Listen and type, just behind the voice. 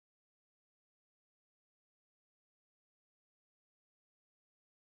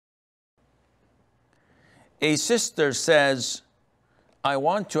A sister says, I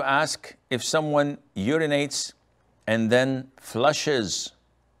want to ask if someone urinates and then flushes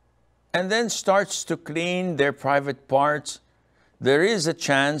and then starts to clean their private parts, there is a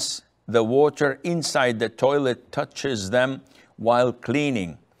chance the water inside the toilet touches them while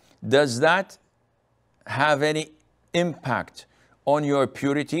cleaning. Does that have any impact on your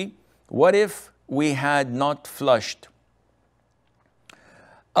purity? What if we had not flushed?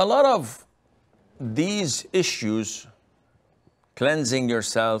 A lot of these issues, cleansing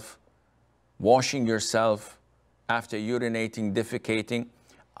yourself, washing yourself after urinating, defecating,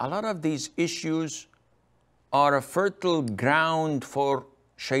 a lot of these issues are a fertile ground for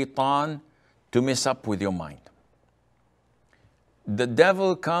shaitan to mess up with your mind. The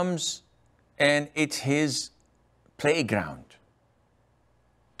devil comes and it's his playground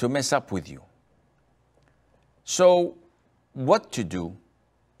to mess up with you. So what to do?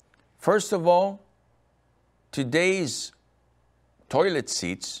 First of all, today's toilet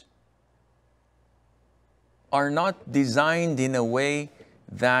seats are not designed in a way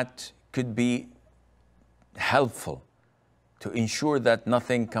that could be helpful to ensure that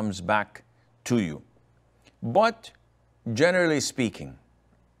nothing comes back to you. But generally speaking,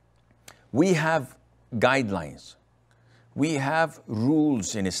 we have guidelines. We have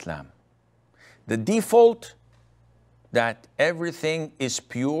rules in Islam. The default that everything is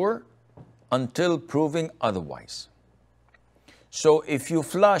pure until proving otherwise. So if you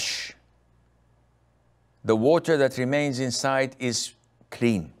flush, the water that remains inside is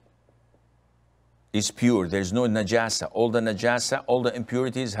clean, is pure. There's no najasa. All the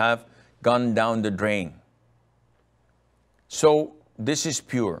impurities have gone down the drain. So this is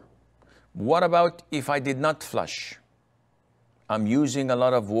pure. What about if I did not flush? I'm using a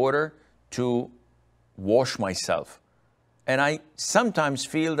lot of water to wash myself. And I sometimes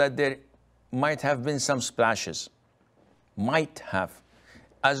feel that there might have been some splashes. Might have.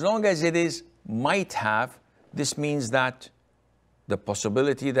 As long as it is might have, this means that the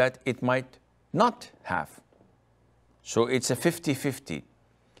possibility that it might not have. So it's a 50-50.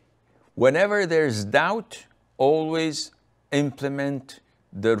 Whenever there's doubt, always implement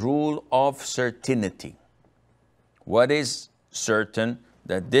the rule of certainty. What is certain?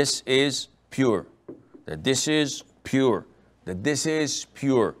 That this is pure, that this is pure, that this is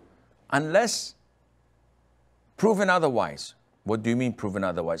pure, unless proven otherwise. What do you mean proven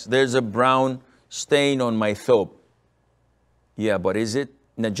otherwise? There's a brown stain on my thobe. Yeah, but is it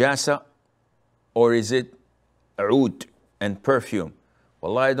najasa or is it oud and perfume?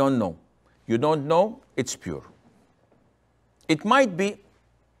 Well, I don't know. You don't know, it's pure. It might be,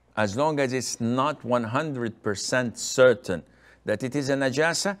 as long as it's not 100% certain that it is a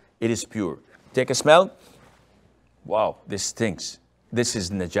najasa, it is pure. Take a smell. Wow, this stinks. This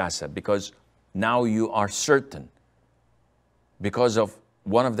is najasa, because now you are certain because of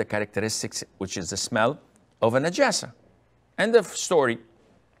one of the characteristics, which is the smell of a najasa. End of story.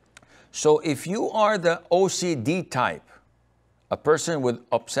 So if you are the OCD type, a person with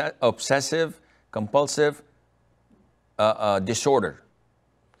obsessive compulsive disorder,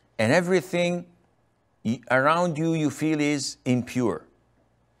 and everything around you you feel is impure,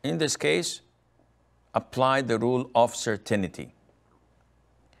 in this case, apply the rule of certainty.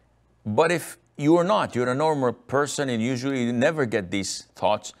 But if you're not, you're a normal person and usually you never get these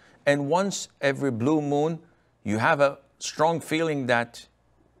thoughts, and once every blue moon you have a strong feeling that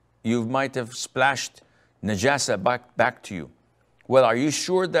you might have splashed najasa back to you. Well, are you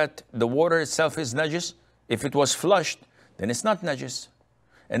sure that the water itself is najis? If it was flushed, then it's not najis.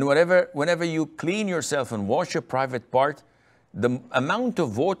 And whenever you clean yourself and wash your private part, the amount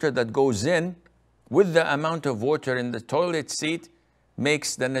of water that goes in with the amount of water in the toilet seat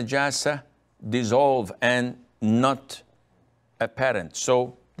makes the najasa dissolve and not apparent.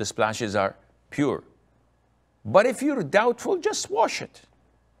 So the splashes are pure. But if you're doubtful, just wash it.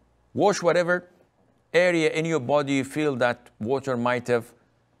 Wash whatever area in your body you feel that water might have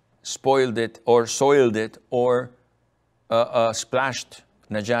spoiled it or soiled it or splashed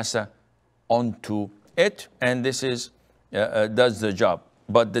najasa onto it, and this is does the job.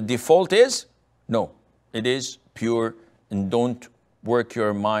 But the default is no, it is pure, and don't work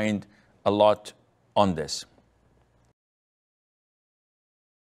your mind a lot on this.